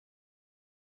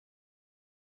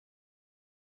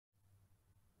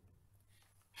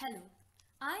Hello,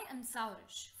 I am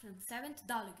Sourish from 7th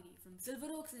Dalagiri from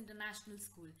SILVEROAKS International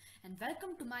School, and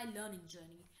welcome to my learning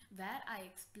journey where I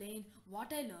explain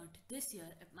what I learned this year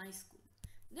at my school.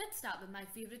 Let's start with my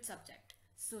favorite subject,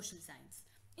 social science.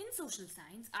 In social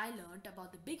science, I learned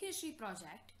about the Big History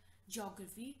Project,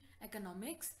 geography,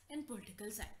 economics, and political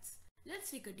science.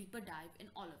 Let's take a deeper dive in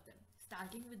all of them,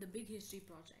 starting with the Big History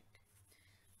Project.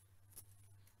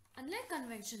 Unlike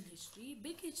conventional history,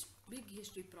 Big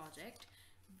History Project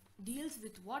deals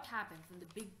with what happened from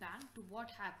the Big Bang to what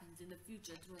happens in the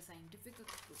future through a scientific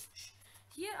approach.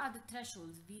 Here are the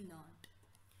thresholds we learned.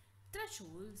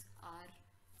 Thresholds are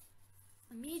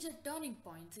major turning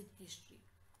points in history.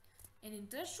 And in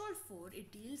Threshold 4,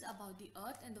 it deals about the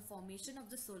Earth and the formation of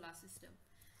the solar system.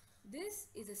 This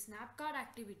is a snapcard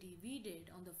activity we did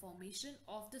on the formation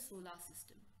of the solar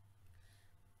system.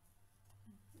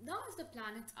 Now as the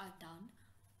planets are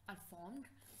formed,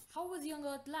 how was young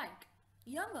Earth like?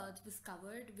 Young Earth was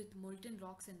covered with molten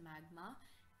rocks and magma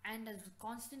and was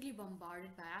constantly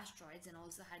bombarded by asteroids and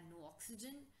also had no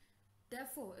oxygen.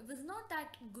 Therefore, it was not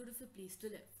that good of a place to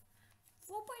live.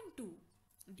 4.2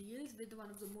 deals with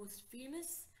one of the most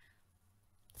famous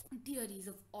theories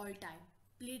of all time,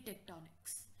 plate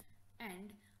tectonics,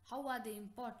 and how are they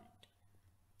important.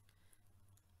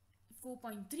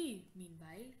 4.3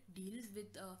 meanwhile deals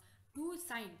with two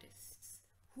scientists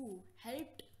who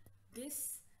helped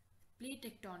this plate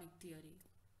tectonic theory,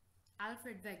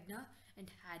 Alfred Wegener and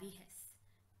Harry Hess.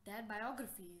 Their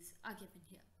biographies are given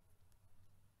here.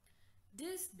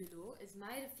 This below is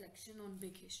my reflection on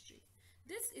big history.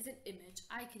 This is an image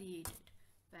I created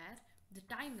where the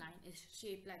timeline is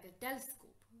shaped like a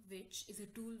telescope, which is a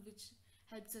tool which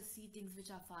helps us see things which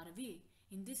are far away.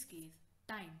 In this case,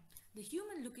 time. The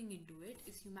human looking into it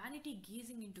is humanity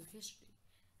gazing into history,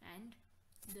 and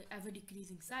the ever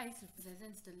decreasing size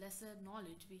represents the lesser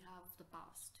knowledge we have of the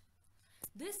past.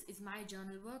 This is my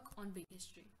journal work on big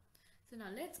history. So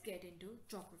now let's get into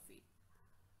geography.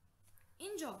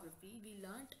 In geography, we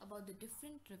learnt about the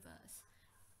different rivers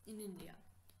in India,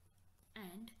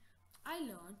 and I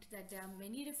learnt that there are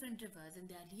many different rivers and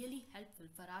they are really helpful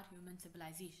for our human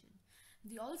civilization.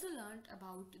 We also learnt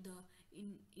about the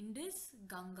Indus,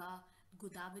 Ganga,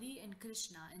 Godavari and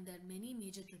Krishna and their many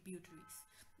major tributaries.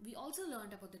 We also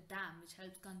learnt about the dam which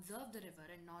helps conserve the river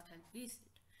and not help waste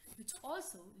it, which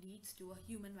also leads to a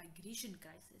human migration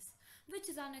crisis, which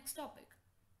is our next topic.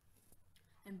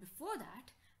 And before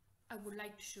that, I would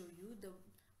like to show you the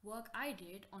work I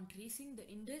did on tracing the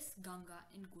Indus, Ganga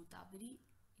and Godavari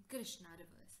and Krishna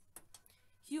rivers.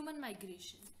 Human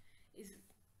migration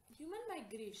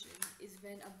is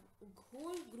when a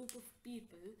whole group of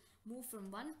people move from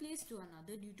one place to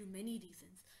another due to many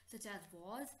reasons, such as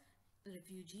wars,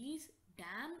 refugees,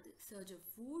 dams, surge of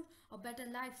food, or better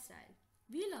lifestyle.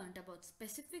 We learned about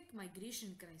specific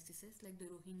migration crises like the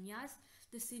Rohingyas,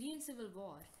 the Syrian Civil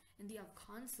War, and the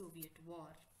Afghan-Soviet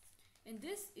War. And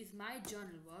this is my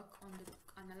journal work on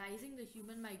analyzing the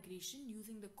human migration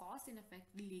using the cause and effect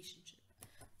relationship.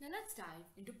 Now let's dive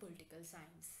into political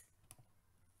science.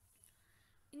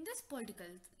 In this political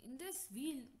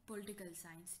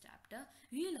science chapter,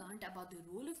 we learned about the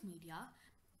role of media,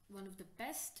 one of the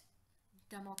best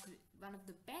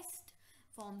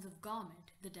forms of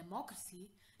government, the democracy,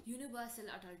 universal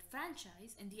adult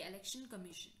franchise, and the election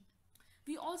commission.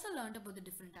 We also learned about the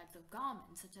different types of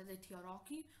government, such as a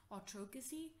theocracy,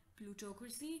 autocracy,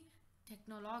 plutocracy,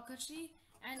 technocracy,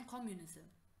 and communism.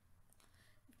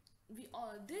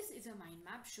 This is a mind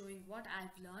map showing what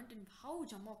I've learned and how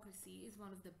democracy is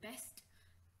one of the best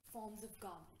forms of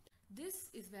government. This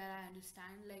is where I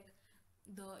understand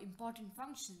the important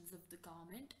functions of the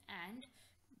government and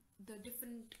the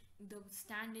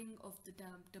standing of the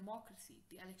democracy,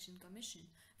 the election commission.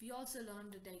 We also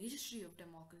learned the history of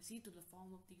democracy to the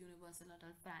form of the universal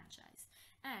adult franchise,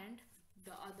 and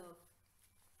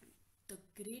the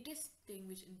greatest thing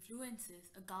which influences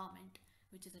a government,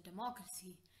 which is a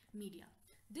democracy, media.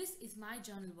 This is my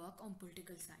journal work on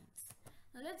political science.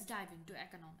 Now let's dive into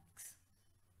economics.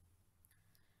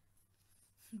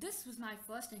 This was my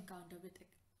first encounter with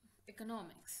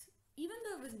economics. Even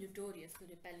though it was notorious for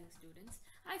repelling students,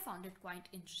 I found it quite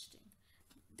interesting.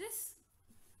 This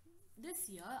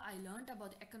year, I learned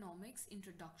about the economics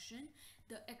introduction,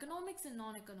 the economics and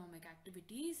non-economic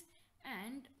activities,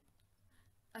 and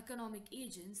economic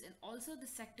agents, and also the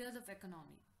sectors of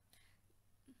economy.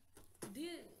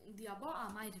 The above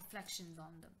are my reflections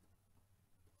on them.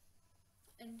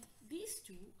 And these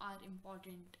two are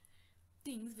important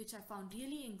things which I found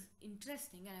really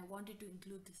interesting, and I wanted to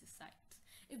include this aside.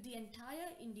 If the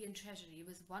entire Indian treasury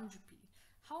was 1 rupee,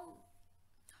 how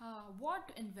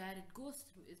what and where it goes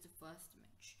through is the first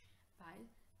image, while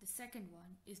the second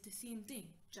one is the same thing,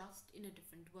 just in a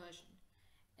different version.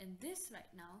 And this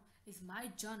right now is my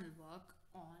journal work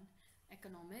on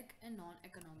economic and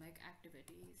non-economic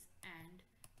activities and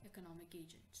economic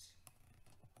agents.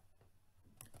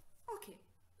 Okay,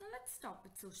 now let's stop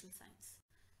with social science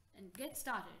and get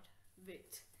started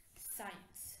with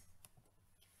science.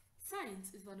 Science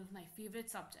is one of my favorite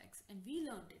subjects, and we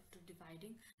learned it through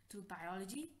dividing through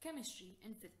biology, chemistry,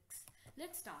 and physics.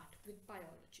 Let's start with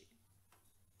biology.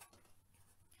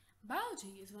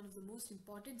 Biology is one of the most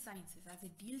important sciences as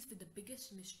it deals with the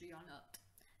biggest mystery on earth,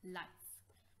 life.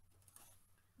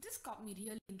 This got me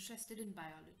really interested in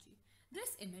biology.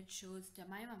 This image shows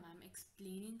Jemima ma'am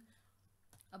explaining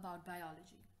about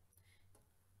biology.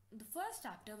 The first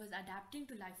chapter was adapting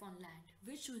to life on land,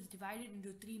 which was divided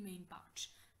into three main parts: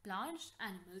 plants,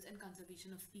 animals, and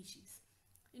conservation of species.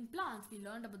 In plants, we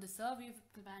learned about the survey of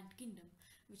the plant kingdom,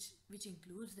 which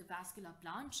includes the vascular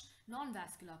plants,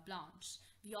 non-vascular plants.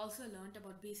 We also learned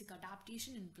about basic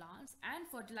adaptation in plants and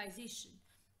fertilization.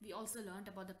 We also learned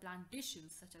about the plant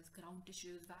tissues such as ground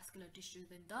tissues, vascular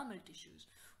tissues, and dermal tissues,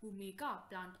 who make up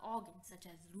plant organs such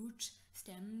as roots,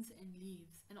 stems, and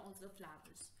leaves, and also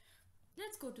flowers.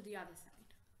 Let's go to the other side.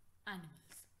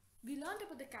 Animals. We learned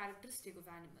about the characteristic of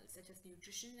animals such as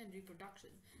nutrition and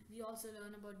reproduction. We also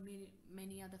learned about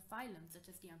many other phylums such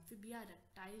as the amphibia,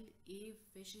 reptile, aves,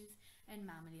 fishes, and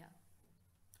mammalia.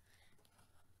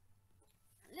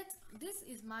 This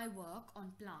is my work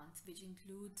on plants, which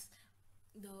includes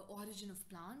the origin of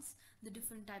plants, the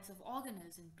different types of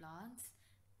organelles in plants,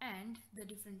 and the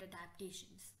different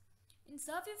adaptations. In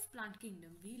Survey of Plant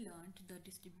Kingdom, we learned the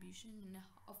distribution in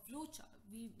a flowchart.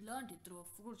 We learned it through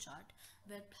a flowchart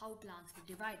where how plants were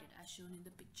divided, as shown in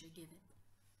the picture given.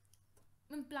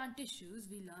 In plant tissues,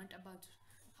 we learned about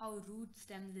how roots,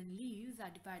 stems, and leaves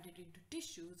are divided into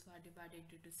tissues, are divided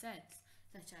into cells,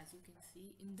 such as you can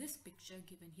see in this picture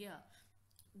given here.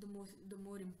 The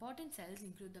more important cells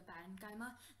include the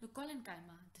parenchyma, the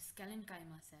collenchyma, the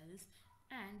sclerenchyma cells,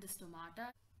 and the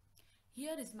stomata.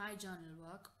 Here is my journal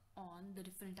work on the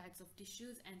different types of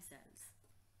tissues and cells.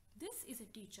 This is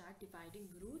a T-chart dividing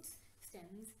roots,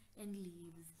 stems, and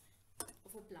leaves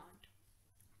of a plant.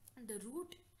 And the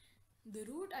root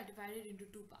are divided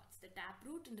into two parts: the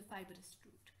taproot and the fibrous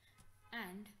root.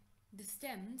 And the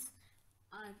stems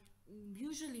are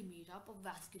usually made up of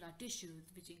vascular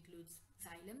tissues, which includes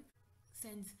xylem,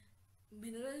 sends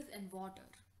minerals and water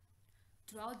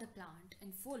throughout the plant,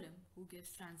 and phloem, who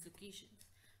gives translocations.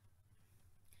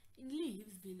 In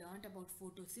leaves, we learned about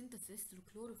photosynthesis through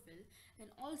chlorophyll, and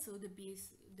also the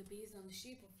based on the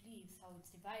shape of leaves, how it's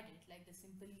divided, like the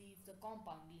simple leaf, the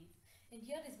compound leaf. And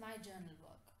here is my journal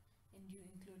work,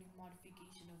 including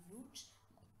modification of roots,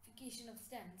 modification of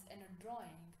stems, and a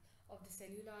drawing of the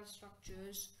cellular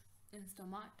structures and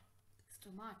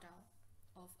stomata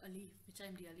of a leaf, which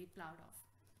I'm really proud of.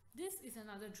 This is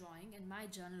another drawing and my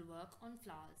journal work on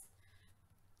flowers.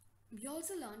 We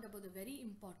also learned about the very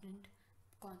important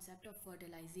concept of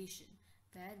fertilization,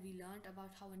 where we learned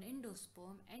about how an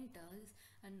endosperm enters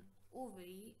an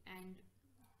ovary and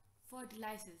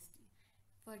fertilizes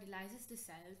the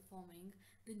cell, forming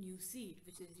the new seed,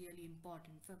 which is really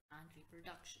important for plant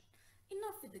reproduction.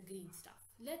 Enough with the green stuff.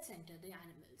 Let's enter the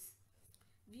animals.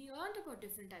 We learned about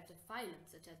different types of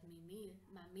phylums such as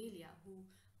mammalia, who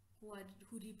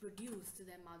reproduce to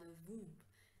their mother's womb,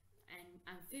 and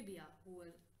amphibia, who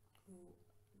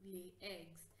lay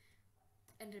eggs,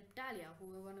 and reptilia, who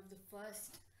were one of the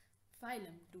first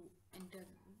phylum to enter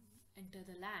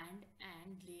the land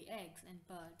and lay eggs, and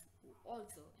birds, who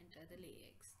also enter the lay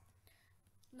eggs.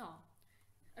 Now,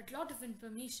 a lot of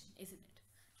information, isn't it?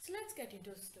 So let's get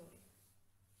into a story.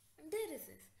 And there is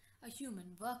a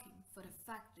human working for a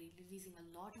factory releasing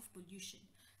a lot of pollution.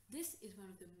 This is one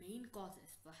of the main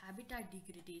causes for habitat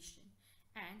degradation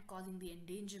and causing the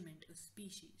endangerment of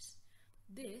species.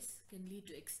 This can lead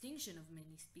to extinction of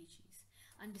many species.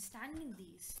 Understanding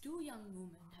these, two young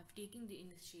women have taken the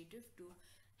initiative to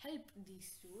help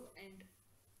these two and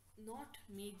not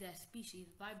make their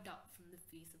species wiped out from the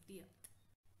face of the earth.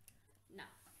 Now,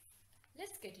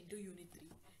 let's get into Unit 3,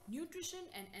 Nutrition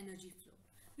and Energy Flow.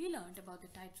 We learned about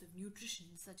the types of nutrition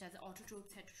such as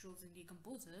autotrophs, heterotrophs, and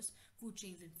decomposers, food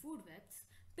chains and food webs,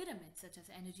 pyramids such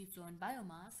as energy flow and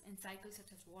biomass, and cycles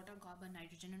such as water, carbon,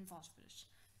 nitrogen, and phosphorus.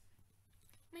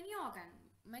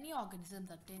 Many organisms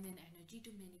obtain their energy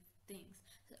to many things.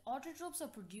 The autotrophs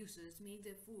or producers make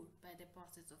their food by the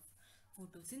process of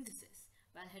photosynthesis,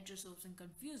 while heterotrophs and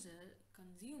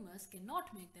consumers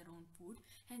cannot make their own food,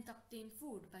 hence obtain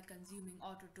food by consuming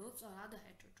autotrophs or other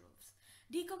heterotrophs.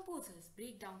 Decomposers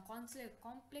break down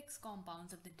complex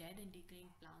compounds of the dead and decaying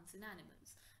plants and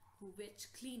animals,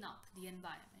 which clean up the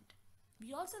environment.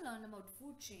 We also learn about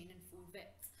food chain and food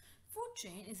webs. Food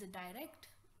chain is a direct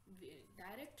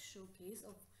showcase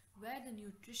of where the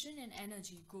nutrition and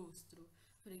energy goes through.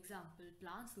 For example,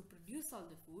 plants who produce all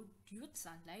the food due to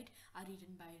sunlight are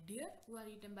eaten by a deer, who are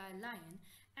eaten by a lion,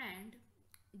 and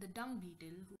the dung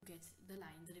beetle who gets the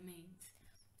lion's remains.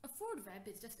 A food web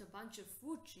is just a bunch of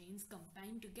food chains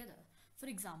combined together. For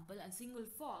example, a single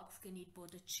fox can eat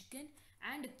both a chicken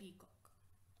and a peacock.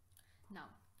 Now,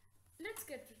 let's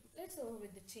over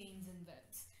with the chains and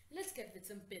webs. Let's get with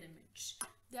some pyramids.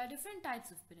 There are different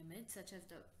types of pyramids, such as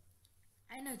the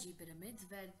energy pyramids,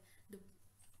 where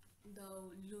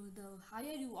the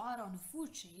higher you are on a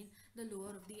food chain, the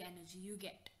lower of the energy you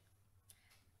get.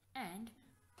 And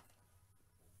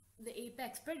the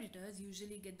apex predators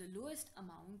usually get the lowest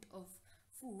amount of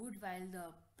food, while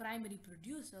the primary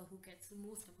producer who gets the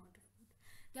most amount of food.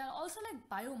 There are also like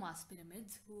biomass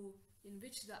pyramids in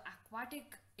which the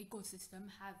aquatic ecosystem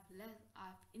have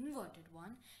inverted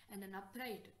one and an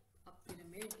upright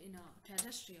pyramid in a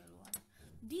terrestrial one.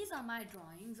 These are my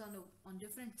drawings on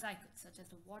different cycles, such as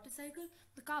the water cycle,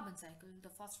 the carbon cycle, the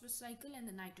phosphorus cycle, and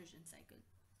the nitrogen cycle.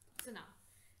 So now,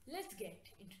 let's get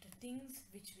into the things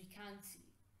which we can't see.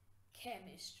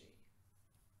 Chemistry.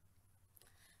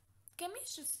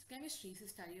 Chemistry is a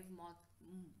study of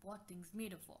what things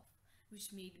made of,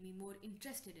 which made me more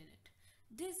interested in it.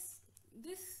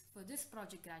 For this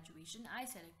project graduation, I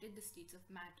selected the states of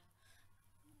matter.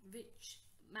 Which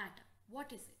matter?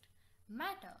 What is it?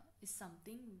 Matter is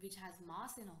something which has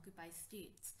mass and occupies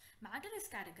states. Matter is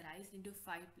categorized into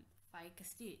five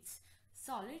states: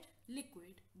 solid,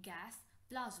 liquid, gas,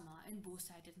 plasma, and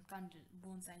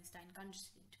Bose-Einstein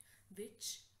constant,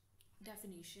 which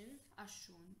definitions are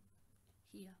shown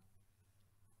here.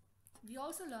 We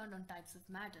also learned on types of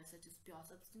matter such as pure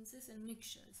substances and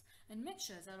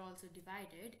mixtures are also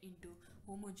divided into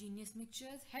homogeneous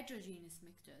mixtures, heterogeneous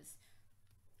mixtures,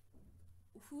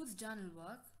 whose journal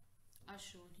work are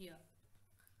shown here.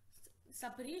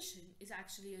 Separation is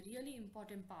actually a really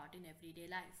important part in everyday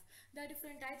life. There are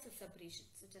different types of separation,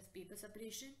 such as paper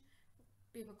separation,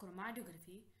 paper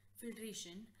chromatography,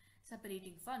 filtration,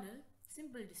 separating funnel,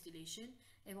 simple distillation,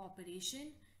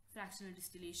 evaporation, fractional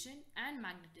distillation, and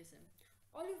magnetism.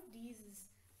 All of these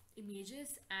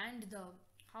images and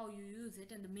how you use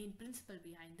it and the main principle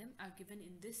behind them are given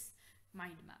in this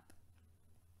mind map.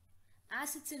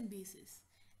 Acids and bases.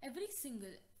 Every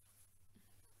single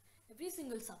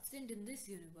substance in this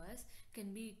universe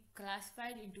can be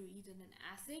classified into either an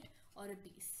acid or a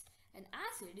base. An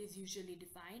acid is usually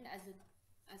defined as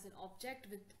an object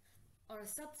or a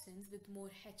substance with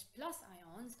more H plus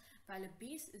ions, while a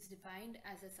base is defined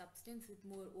as a substance with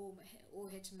more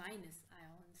OH minus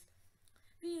ions.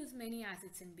 We use many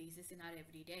acids and bases in our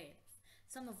everyday life.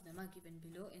 Some of them are given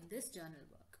below in this journal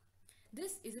work.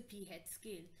 This is a pH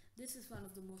scale. This is one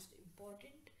of the most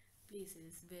important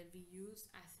places where we use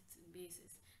acids and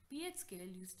bases. pH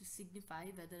scale used to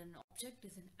signify whether an object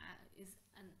is an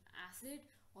acid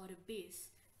or a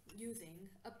base using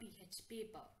a pH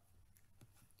paper.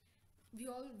 We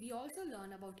also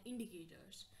learn about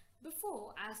indicators.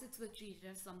 Before, acids were treated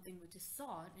as something which is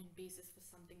sour and bases was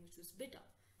something which was bitter.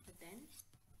 But then,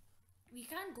 we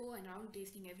can't go around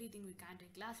tasting everything we can't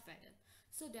and classify them.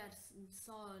 So there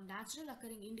are natural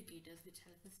occurring indicators which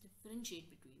help us differentiate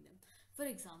between them. For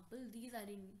example,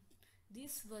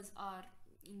 this was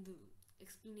in the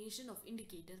explanation of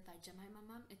indicators by Jemima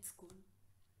ma'am at school.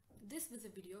 This was a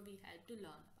video we had to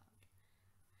learn about.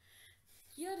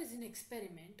 Here is an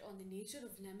experiment on the nature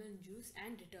of lemon juice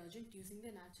and detergent using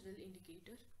the natural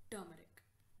indicator turmeric.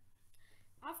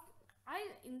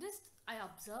 I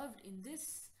observed in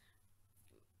this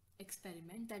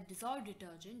experiment that dissolved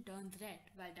detergent turns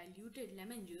red while diluted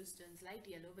lemon juice turns light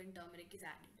yellow when turmeric is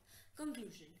added.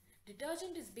 Conclusion: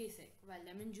 detergent is basic while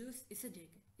lemon juice is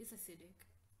acidic.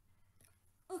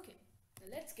 Okay, so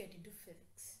let's get into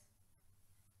physics.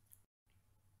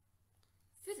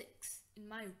 Physics, in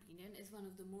my opinion, is one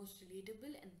of the most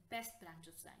relatable and best branch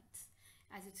of science,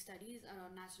 as it studies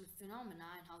around natural phenomena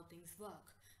and how things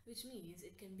work, which means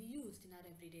it can be used in our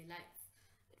everyday life.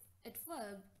 At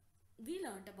first, we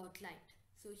learnt about light.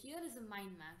 So here is a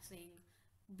mind map saying,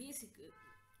 basically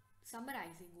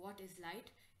summarizing what is light,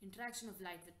 interaction of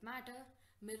light with matter,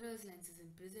 mirrors, lenses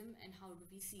and prism, and how do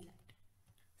we see light.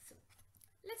 So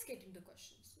let's get into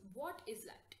questions. What is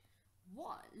light?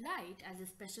 Light as a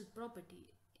special property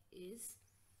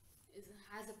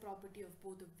has a property of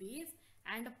both a wave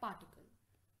and a particle,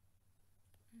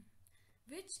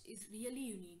 which is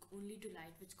really unique only to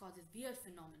light, which causes weird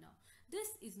phenomena. This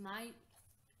is my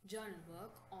journal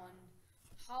work on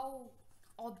how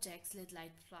objects let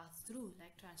light pass through,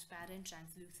 like transparent,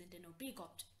 translucent, and opaque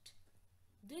object.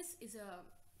 This is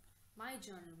my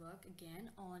journal work again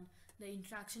on the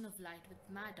interaction of light with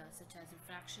matter, such as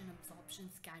refraction, absorption,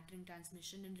 scattering,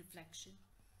 transmission, and reflection.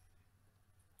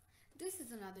 This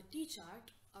is another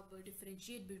T-chart about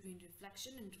differentiate between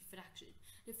reflection and refraction.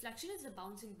 Reflection is the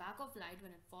bouncing back of light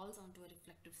when it falls onto a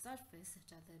reflective surface,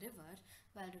 such as a river,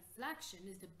 while reflection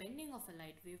is the bending of a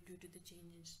light wave due to the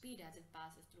change in speed as it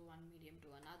passes through one medium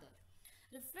to another.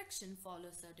 Reflection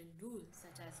follows certain rules,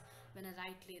 such as when a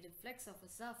light ray reflects off a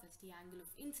surface, the angle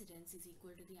of incidence is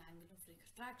equal to the angle of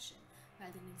refraction,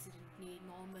 while the incident ray,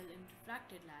 normal, and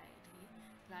refracted light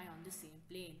lie on the same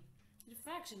plane.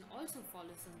 Refraction also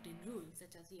follows certain rules,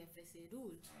 such as the FSA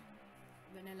rule.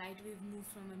 When a light wave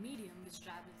moves from a medium which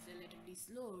travels relatively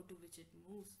slow to which it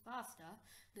moves faster,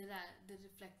 the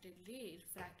refracted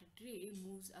ray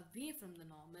moves away from the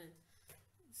normal.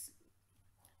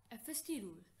 FST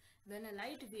rule. When a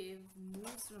light wave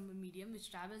moves from a medium which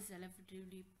travels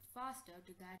relatively faster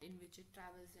to that in which it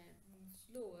travels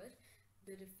slower,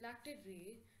 the refracted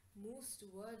ray moves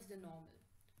towards the normal.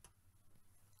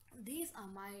 These are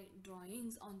my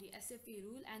drawings on the SFA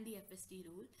rule and the FST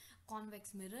rule,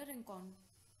 convex mirror and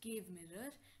concave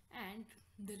mirror, and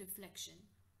the reflection.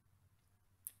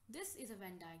 This is a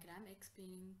Venn diagram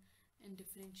explaining and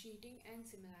differentiating and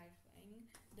simplifying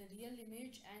the real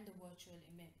image and the virtual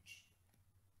image.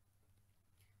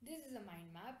 This is a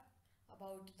mind map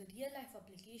about the real-life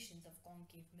applications of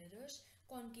concave mirrors,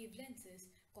 concave lenses,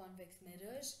 convex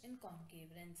mirrors, and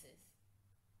concave lenses.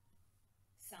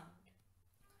 Sound.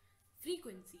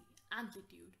 Frequency,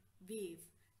 amplitude, wave,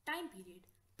 time period,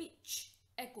 pitch,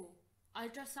 echo,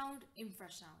 ultrasound,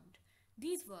 infrasound.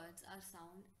 These words are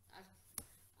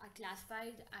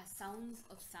classified as sounds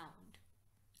of sound.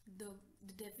 The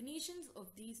definitions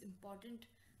of these important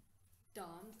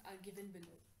terms are given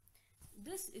below.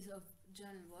 This is a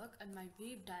journal work and my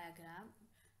wave diagram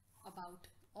about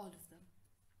all of them.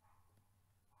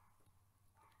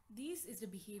 This is the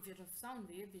behavior of sound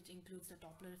wave, which includes the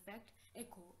Doppler effect,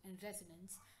 echo, and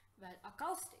resonance, while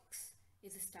acoustics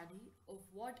is a study of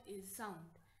what is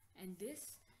sound, and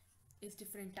this is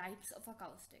different types of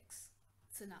acoustics.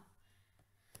 So now,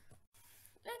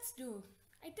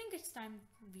 I think it's time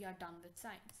we are done with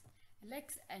science.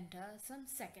 Let's enter some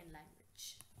second language.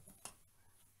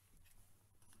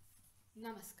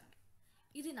 నమస్కారం,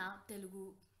 ఇది నా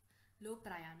తెలుగులో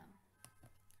ప్రయాణం.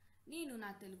 నేను నా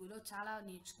తెలుగులో చాలా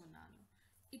నేర్చుకున్నాను.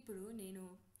 ఇప్పుడు నేను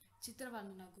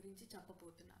చిత్రవర్ణన గురించి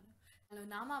చెప్పబోతున్నాను. అందులో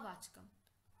నామవాచకం,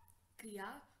 క్రియ,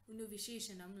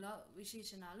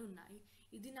 విశేషణాలు ఉన్నాయి.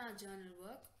 ఇది నా జర్నల్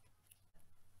వర్క్.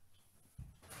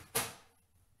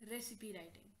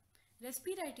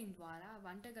 రెసిపీ రైటింగ్ ద్వారా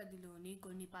వంటగదిలోని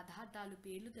కొన్ని పదార్థాలు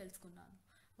పేర్లు తెలుసుకున్నాను.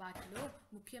 వాటిలో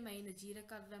ముఖ్యమైన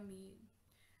జీలకర్ర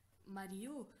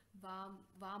మరియు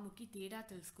వాముకి తేడా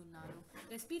తెలుసుకున్నాను.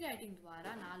 రెసిపీ రైటింగ్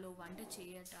ద్వారా నాలో వంట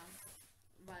చేయటం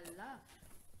వల్ల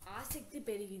ఆసక్తి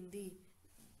పెరిగింది.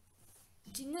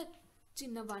 చిన్న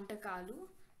చిన్న వంటకాలు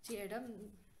చేయడం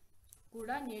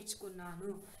కూడా నేర్చుకున్నాను.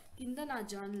 కింద నా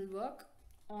journal work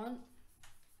on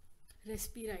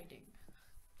recipe writing.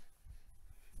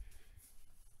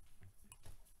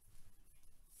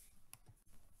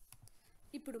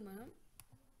 ఇప్పుడు మనం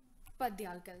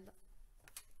పద్యాలకు వెళ్దాం.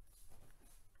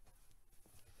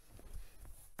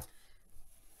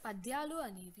 పద్యాలు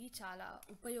అనేవి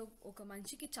ఒక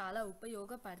మనిషికి చాలా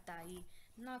ఉపయోగపడతాయి.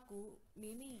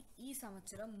 నేను ఈ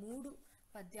సంవత్సరం 3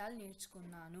 పద్యాలు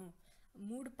నేర్చుకున్నాను.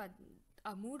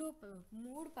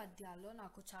 మూడు పద్యాల్లో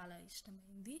నాకు చాలా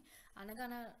ఇష్టమైంది.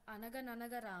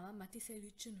 అనగననగ రామ మతి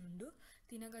సెవిచ్చు నుండు,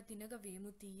 తినగ తినగ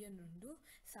వేము తీయ నుండు,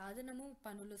 సాధనము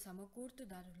పనులు సమకూర్తు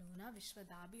ధరలోన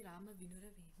విశ్వదాభిరామ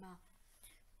వినురవేమ.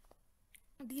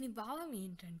 దీని భావం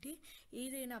ఏంటంటే,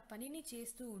 ఏదైనా పనిని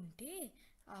చేస్తూ ఉంటే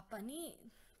ఆ పని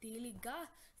తేలిగ్గా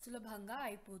సులభంగా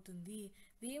అయిపోతుంది.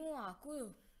 వేము ఆకు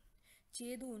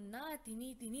చేదు ఉన్నా తిని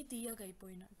తిని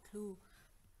తీయగైపోయినట్లు.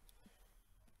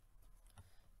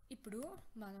 ఇప్పుడు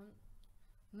మనం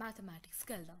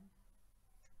మ్యాథమెటిక్స్కి వెళ్దాం.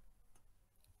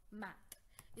 Math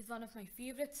is one of my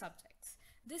favorite subjects.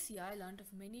 This year I learned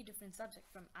of many different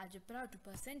subjects, from algebra to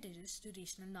percentages to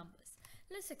rational numbers.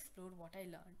 Let's explore what I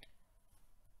learned.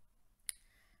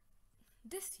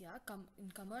 This year, in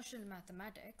commercial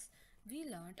mathematics, we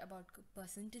learned about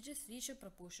percentages, ratio,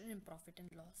 proportion, and profit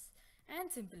and loss, and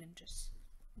simple interest.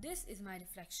 This is my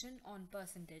reflection on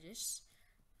percentages,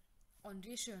 on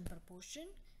ratio and proportion,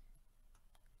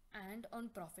 and on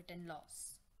profit and loss,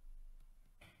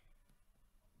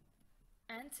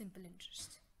 and simple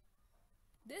interest.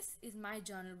 This is my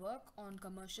journal work on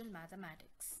commercial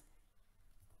mathematics.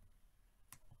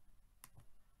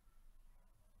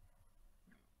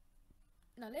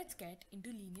 Now let's get into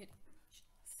linear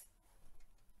equations.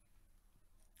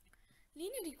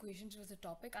 Linear equations was a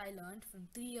topic I learned from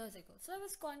 3 years ago, so I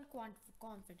was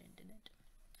confident in it.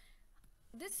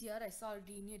 This year I solved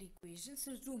linear equations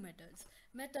through two methods.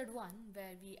 Method 1,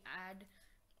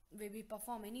 where we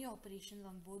perform any operations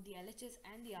on both the LHS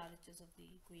and the RHS of the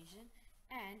equation,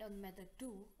 and on method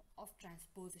 2 of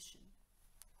transposition.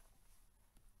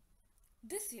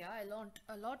 This year I learned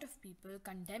a lot of people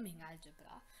condemning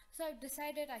algebra, so I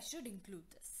decided I should include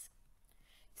this.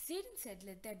 Satan said,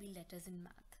 "Let there be letters in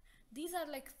math." These are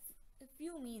like a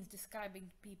few means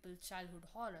describing people's childhood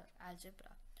horror,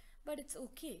 algebra. But it's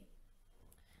okay.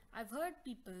 I've heard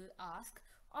people ask,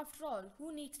 after all,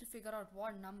 who needs to figure out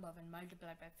what number when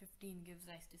multiplied by 15 gives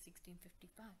rise to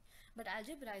 1655? But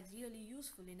algebra is really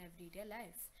useful in everyday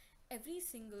life. Every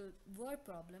single word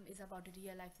problem is about a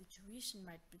real life situation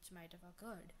which might have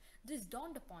occurred. This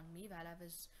dawned upon me while I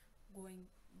was going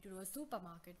to a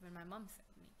supermarket when my mum said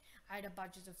me. I had a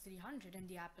budget of 300 and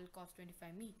the apple cost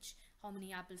 25 each. How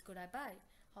many apples could I buy?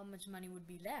 How much money would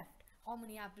be left? How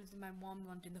many apples did my mom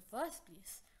want in the first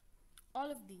place? All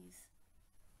of these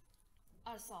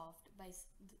are solved by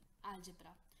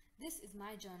algebra. This is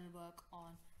my journal work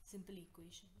on simple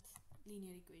equations,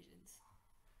 linear equations.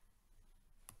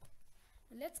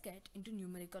 Let's get into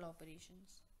numerical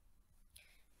operations.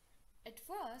 At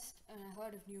first, when I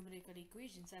heard of numerical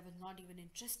equations, I was not even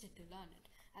interested to learn it,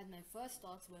 as my first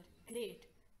thoughts were, great,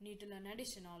 need to learn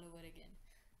addition all over again.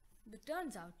 But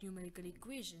turns out numerical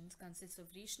equations consist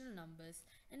of rational numbers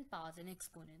and powers and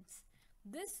exponents.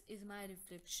 This is my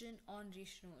reflection on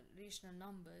rational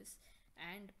numbers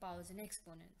and powers and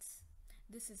exponents.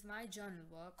 This is my journal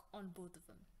work on both of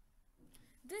them.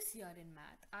 This year in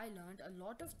math, I learned a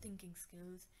lot of thinking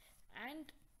skills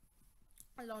and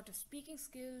a lot of speaking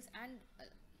skills, and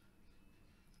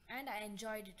I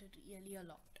enjoyed it really a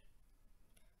lot.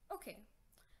 Okay,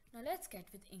 now let's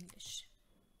get with English.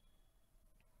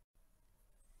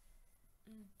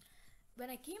 When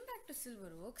I came back to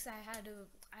SILVEROAKS, I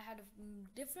had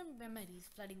different memories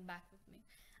flooding back with me.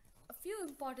 A few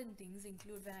important things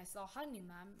include when I saw Honey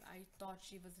ma'am, I thought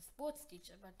she was a sports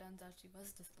teacher, but turns out she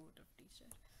was the sportive teacher.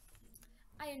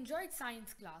 I enjoyed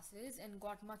science classes and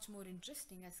got much more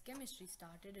interesting as chemistry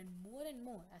started and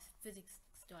more as physics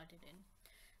started in.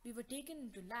 We were taken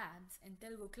into labs and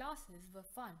Telugu classes were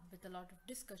fun with a lot of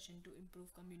discussion to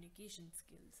improve communication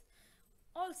skills.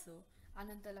 Also,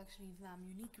 Anantalakshmi's ma'am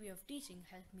unique way of teaching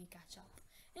helped me catch up.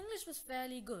 English was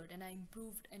fairly good and I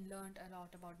improved and learned a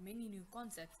lot about many new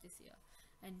concepts this year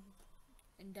and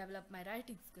developed my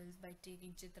writing skills by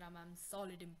taking Chitra ma'am's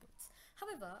solid inputs.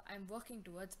 However, I am working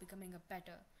towards becoming a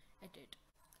better at it.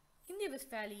 Hindi was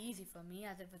fairly easy for me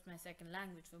as it was my second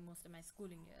language for most of my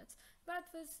schooling years, but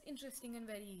it was interesting and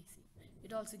very easy.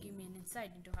 It also gave me an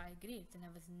insight into high grades and I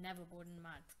was never bored in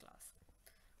maths class.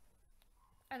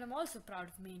 And I'm also proud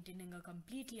of maintaining a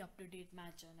completely up-to-date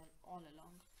math journal all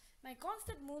along. My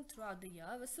constant mood throughout the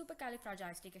year was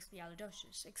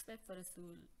supercalifragilisticexpialidocious, except for a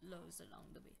few lows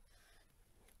along the way.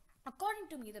 According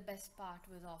to me, the best part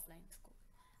was offline school.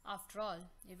 After all,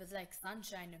 it was like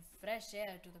sunshine and fresh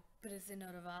air to the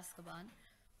prisoner of Azkaban.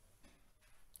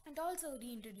 It also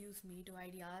reintroduced me to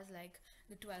ideas like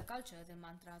the 12 cultures and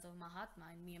mantras of Mahatma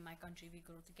and me and my country we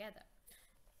grow together.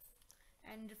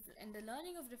 And the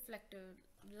learning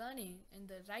and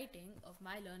the writing of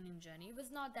my learning journey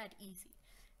was not that easy.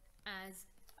 As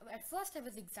at first I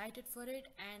was excited for it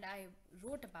and I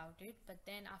wrote about it, but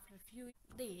then after a few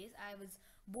days I was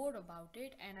bored about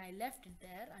it and I left it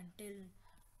there until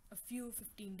a few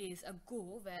 15 days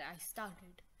ago, where I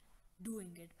started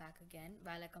doing it back again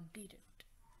while I completed it.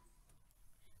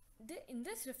 In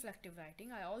this reflective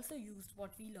writing, I also used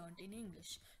what we learned in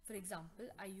English. For example,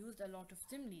 I used a lot of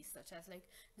similes such as like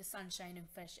the sunshine and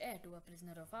fresh air to a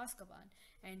prisoner of Azkaban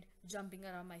and jumping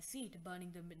around my seat,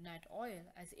 burning the midnight oil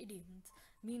as idioms,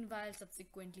 meanwhile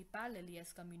subsequently parallelly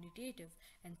as commutative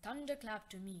and thunderclap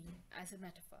to me as a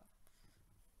metaphor.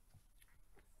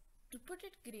 To put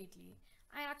it greatly,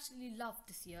 I actually loved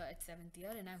this year at 7th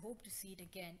year and I hope to see it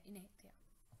again in 8th year.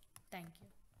 Thank you.